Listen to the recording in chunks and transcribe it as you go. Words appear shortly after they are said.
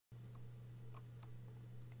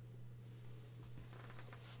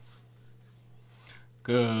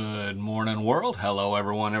Good morning, world. Hello,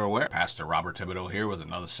 everyone, everywhere. Pastor Robert Thibodeau here with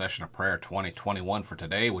another session of prayer 2021 for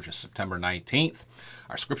today, which is September 19th.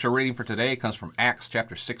 Our scripture reading for today comes from Acts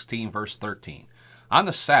chapter 16, verse 13. On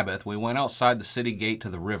the Sabbath, we went outside the city gate to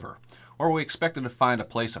the river, where we expected to find a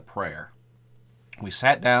place of prayer. We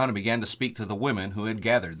sat down and began to speak to the women who had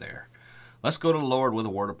gathered there. Let's go to the Lord with a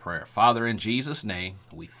word of prayer. Father, in Jesus' name,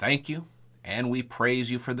 we thank you and we praise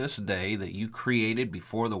you for this day that you created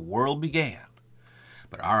before the world began.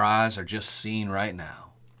 But our eyes are just seeing right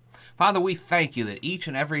now. Father, we thank you that each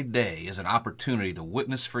and every day is an opportunity to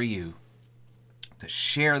witness for you, to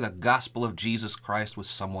share the gospel of Jesus Christ with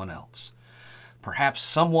someone else. Perhaps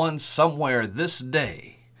someone somewhere this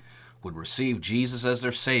day would receive Jesus as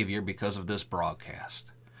their Savior because of this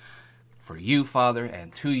broadcast. For you, Father,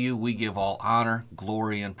 and to you we give all honor,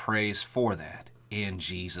 glory, and praise for that in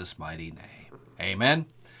Jesus' mighty name. Amen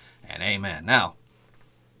and amen. Now,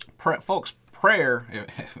 folks, prayer,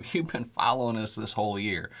 if you've been following us this whole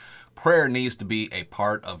year, prayer needs to be a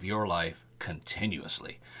part of your life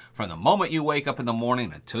continuously. From the moment you wake up in the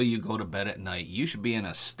morning until you go to bed at night, you should be in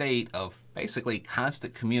a state of basically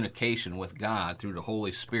constant communication with God through the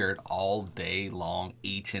Holy Spirit all day long,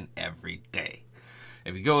 each and every day.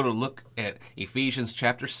 If you go to look at Ephesians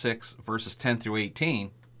chapter 6, verses 10 through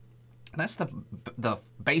 18, that's the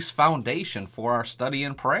base foundation for our study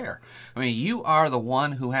in prayer. I mean, you are the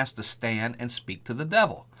one who has to stand and speak to the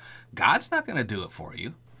devil. God's not going to do it for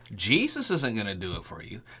you. Jesus isn't going to do it for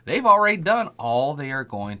you. They've already done all they are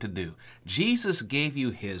going to do. Jesus gave you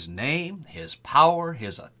his name, his power,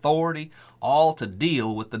 his authority, all to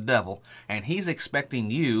deal with the devil, and he's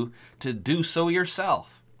expecting you to do so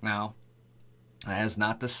yourself. Now, that is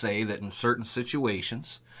not to say that in certain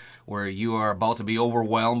situations where you are about to be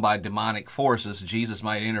overwhelmed by demonic forces, Jesus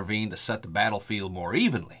might intervene to set the battlefield more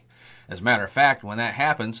evenly. As a matter of fact, when that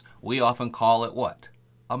happens, we often call it what?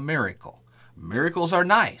 A miracle. Miracles are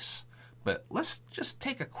nice, but let's just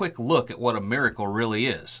take a quick look at what a miracle really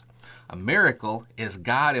is. A miracle is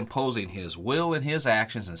God imposing his will and his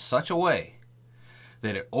actions in such a way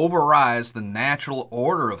that it overrides the natural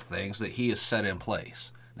order of things that he has set in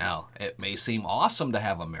place. Now, it may seem awesome to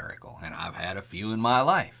have a miracle, and I've had a few in my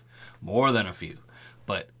life, more than a few.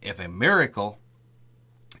 But if a miracle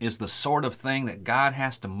is the sort of thing that God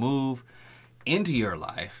has to move into your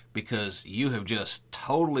life because you have just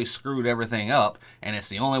totally screwed everything up, and it's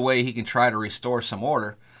the only way he can try to restore some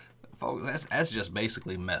order, folks, that's just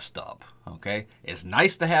basically messed up, okay? It's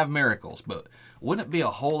nice to have miracles, but wouldn't it be a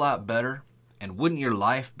whole lot better, and wouldn't your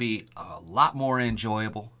life be a lot more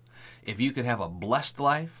enjoyable if you could have a blessed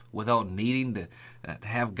life without needing to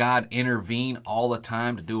have God intervene all the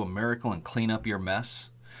time to do a miracle and clean up your mess?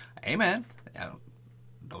 Amen.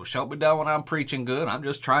 Don't shout me down when I'm preaching good. I'm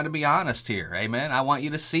just trying to be honest here. Amen. I want you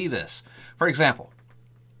to see this. For example,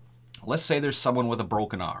 let's say there's someone with a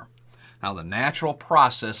broken arm. Now, the natural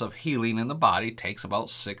process of healing in the body takes about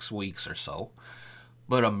 6 weeks or so,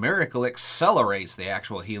 but a miracle accelerates the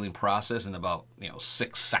actual healing process in about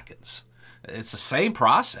 6 seconds. It's the same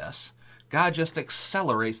process. God just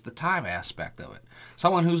accelerates the time aspect of it.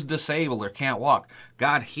 Someone who's disabled or can't walk,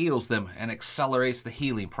 God heals them and accelerates the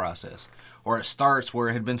healing process. Or it starts where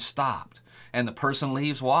it had been stopped and the person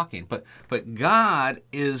leaves walking. But God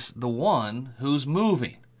is the one who's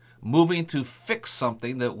moving to fix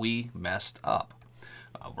something that we messed up.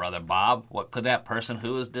 Brother Bob, what could that person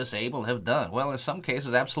who is disabled have done? Well, in some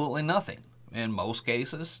cases, absolutely nothing. In most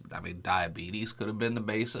cases, diabetes could have been the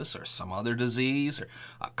basis, or some other disease, or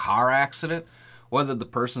a car accident. Whether the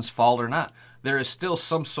person's fault or not, there is still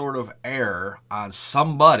some sort of error on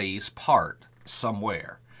somebody's part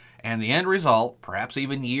somewhere. And the end result, perhaps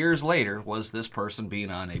even years later, was this person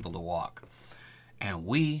being unable to walk. And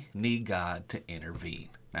we need God to intervene.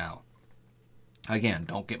 Now, again,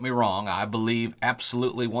 don't get me wrong. I believe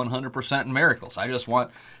absolutely 100% in miracles. I just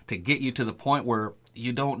want to get you to the point where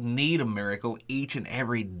you don't need a miracle each and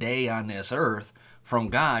every day on this earth from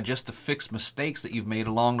God just to fix mistakes that you've made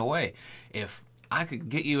along the way. If I could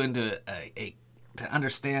get you into to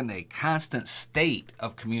understand a constant state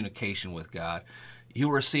of communication with God,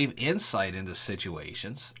 you'll receive insight into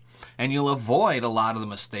situations, and you'll avoid a lot of the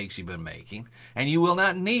mistakes you've been making, and you will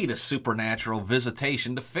not need a supernatural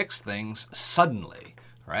visitation to fix things suddenly,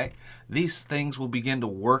 right? These things will begin to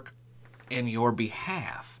work in your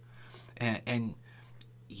behalf, and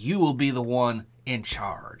you will be the one in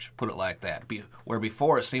charge, put it like that. Where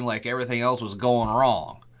before it seemed like everything else was going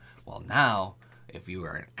wrong. Well, now, if you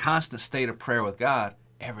are in a constant state of prayer with God,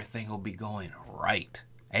 everything will be going right.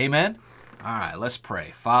 Amen? All right, let's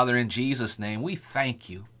pray. Father, in Jesus' name, we thank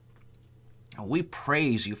you and we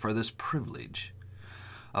praise you for this privilege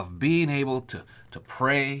of being able to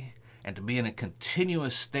pray and to be in a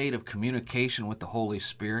continuous state of communication with the Holy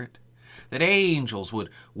Spirit. That angels would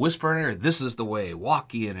whisper in our ear, this is the way,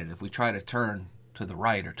 walk ye in it, if we try to turn to the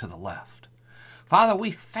right or to the left. Father,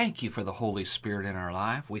 we thank you for the Holy Spirit in our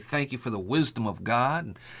life. We thank you for the wisdom of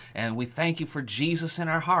God, and we thank you for Jesus in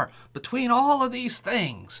our heart. Between all of these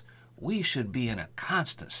things, we should be in a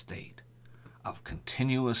constant state of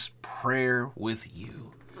continuous prayer with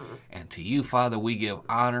you. And to you, Father, we give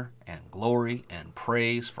honor and glory and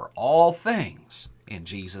praise for all things in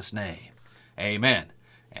Jesus' name. Amen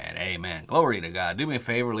and amen. Glory to God. Do me a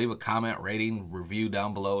favor, leave a comment, rating, review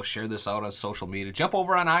down below. Share this out on social media. Jump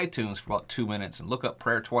over on iTunes for about 2 minutes and look up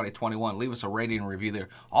Prayer 2021. Leave us a rating and review there.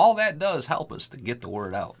 All that does help us to get the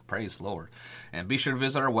word out. Praise the Lord. And be sure to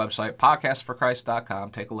visit our website,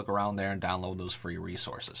 podcastforchrist.com. Take a look around there and download those free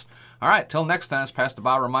resources. All right, till next time, it's Pastor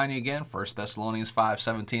Bob reminding you again, 1 Thessalonians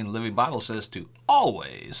 5:17, the Living Bible says to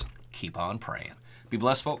always keep on praying. Be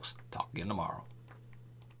blessed, folks. Talk again tomorrow.